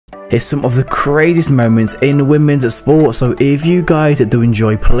is some of the craziest moments in women's sport. So if you guys do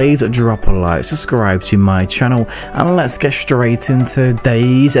enjoy, please drop a like, subscribe to my channel, and let's get straight into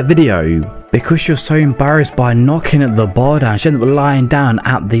today's video. Because she was so embarrassed by knocking at the bar down, she ended up lying down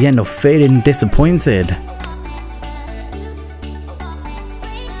at the end of feeling disappointed.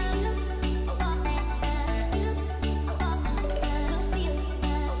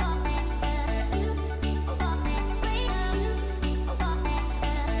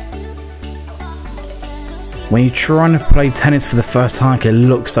 When you're trying to play tennis for the first time, it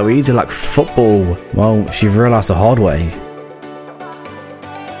looks so easy like football. Well, she realised the hard way.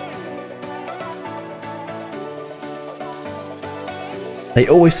 They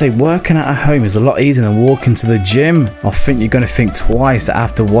always say working out at home is a lot easier than walking to the gym. I think you're going to think twice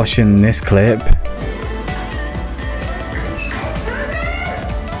after watching this clip.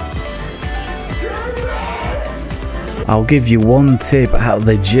 I'll give you one tip out of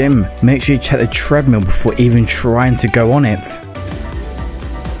the gym: make sure you check the treadmill before even trying to go on it.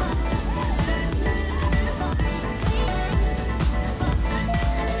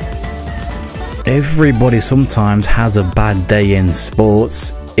 Everybody sometimes has a bad day in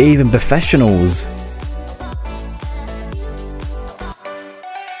sports, even professionals.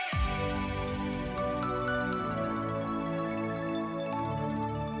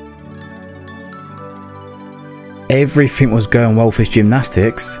 Everything was going well for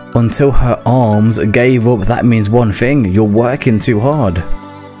gymnastics until her arms gave up. That means one thing: you're working too hard.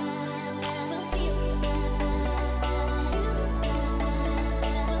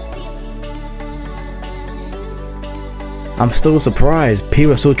 I'm still surprised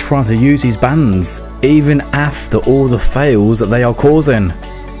people are still trying to use these bands, even after all the fails that they are causing.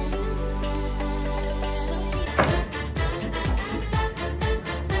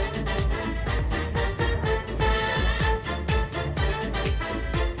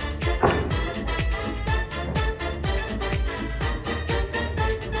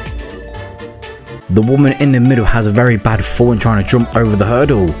 The woman in the middle has a very bad fall and trying to jump over the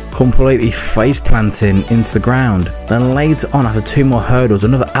hurdle, completely face planting into the ground. Then later on, after 2 more hurdles,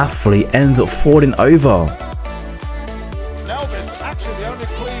 another athlete ends up falling over. Elvis, actually the only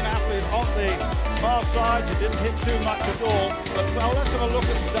clean athlete on the far side. He didn't hit too much at all. But well, let's have a look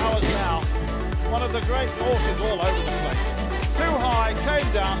at Stowers now. One of the great horses all over the place. Too high,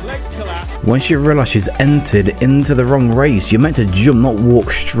 came down, legs collapsed. When she realised she's entered into the wrong race, you're meant to jump, not walk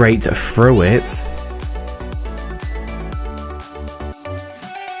straight through it.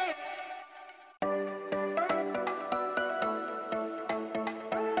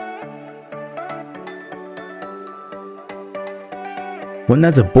 When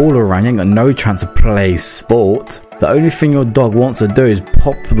there's a ball around, you ain't got no chance to play sport. The only thing your dog wants to do is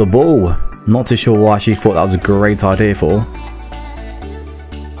pop the ball. Not too sure why she thought that was a great idea for.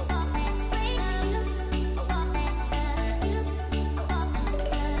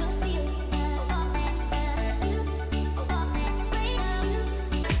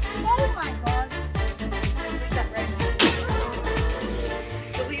 Oh my god. Delete that right now.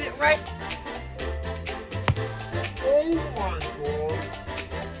 Delete it right. Oh my god.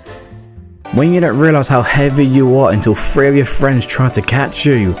 When you don't realise how heavy you are until 3 of your friends try to catch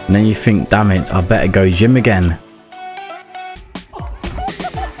you, and then you think, damn it, I better go gym again.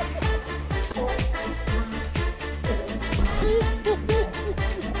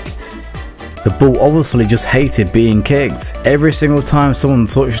 The ball obviously just hated being kicked. Every single time someone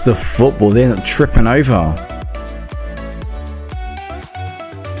touched the football, they end up tripping over.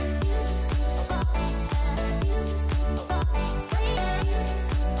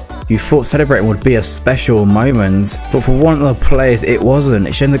 You thought celebrating would be a special moment, but for one of the players it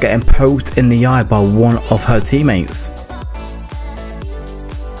wasn't. She ended up getting poked in the eye by one of her teammates.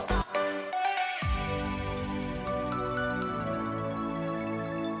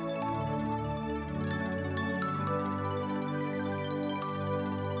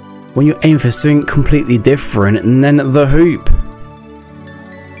 When you aim for something completely different, and then the hoop.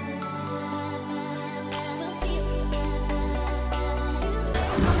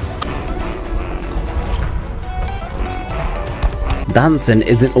 Dancing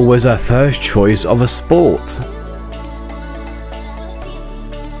isn't always our first choice of a sport.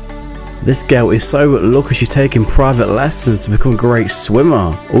 This girl is so lucky she's taking private lessons to become a great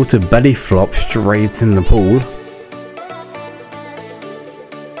swimmer, or to belly flop straight in the pool.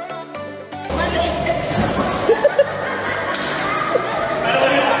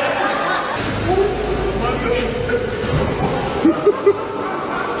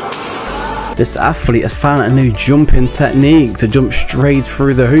 This athlete has found a new jumping technique to jump straight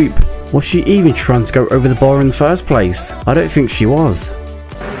through the hoop. Was she even trying to go over the bar in the first place? I don't think she was.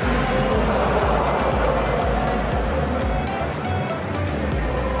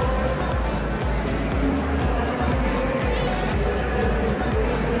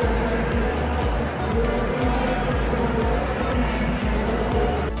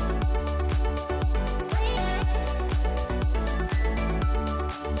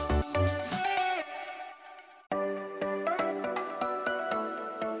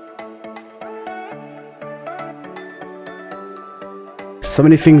 So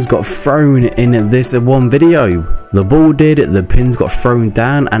many things got thrown in this one video. The ball did, the pins got thrown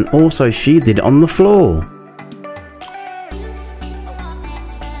down, and also she did on the floor.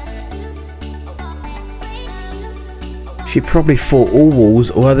 She probably thought all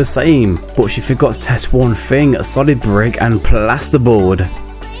walls were the same, but she forgot to test one thing: a solid brick and plasterboard.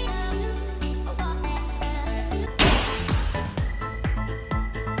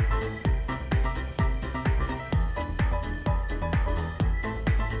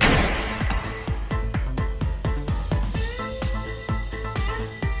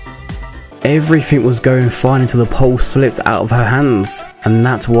 Everything was going fine until the pole slipped out of her hands, and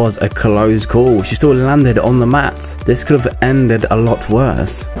that was a close call. She still landed on the mat. This could have ended a lot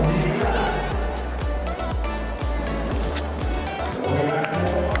worse.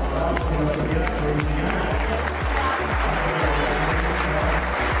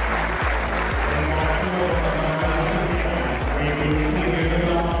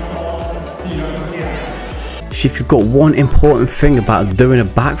 She forgot one important thing about doing a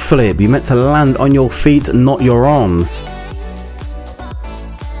backflip. You meant to land on your feet, not your arms.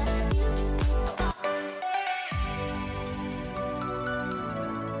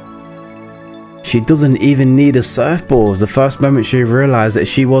 She doesn't even need a surfboard. The first moment she realized that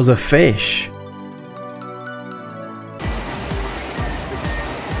she was a fish.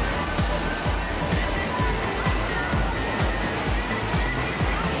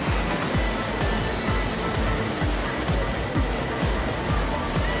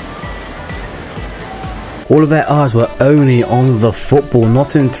 All of their eyes were only on the football,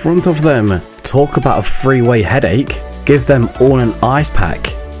 not in front of them. Talk about a three-way headache. Give them all an ice pack.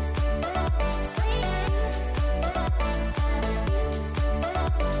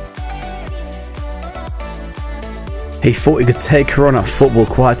 He thought he could take her on at football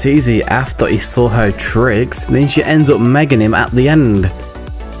quite easy after he saw her tricks, then she ends up megging him at the end.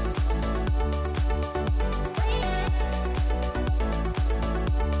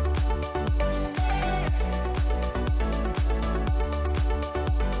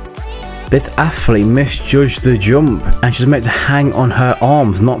 This athlete misjudged the jump, and she's meant to hang on her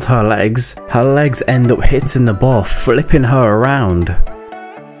arms, not her legs. Her legs end up hitting the bar, flipping her around.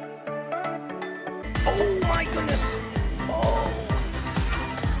 Oh my goodness! Oh,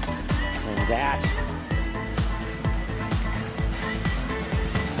 and that.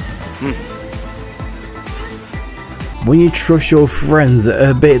 When you trust your friends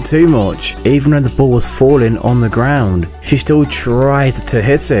a bit too much, even when the ball was falling on the ground, she still tried to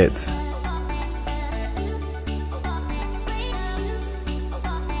hit it.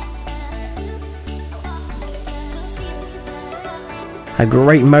 A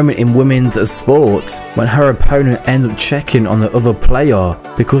great moment in women's sport when her opponent ends up checking on the other player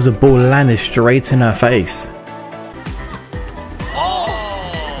because the ball landed straight in her face.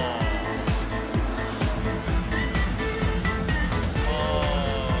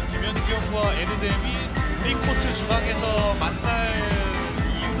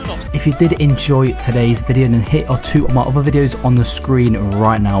 If you did enjoy today's video, then hit or two of my other videos on the screen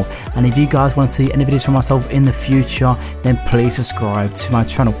right now. And if you guys want to see any videos from myself in the future, then please subscribe to my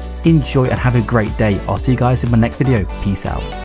channel. Enjoy and have a great day. I'll see you guys in my next video. Peace out.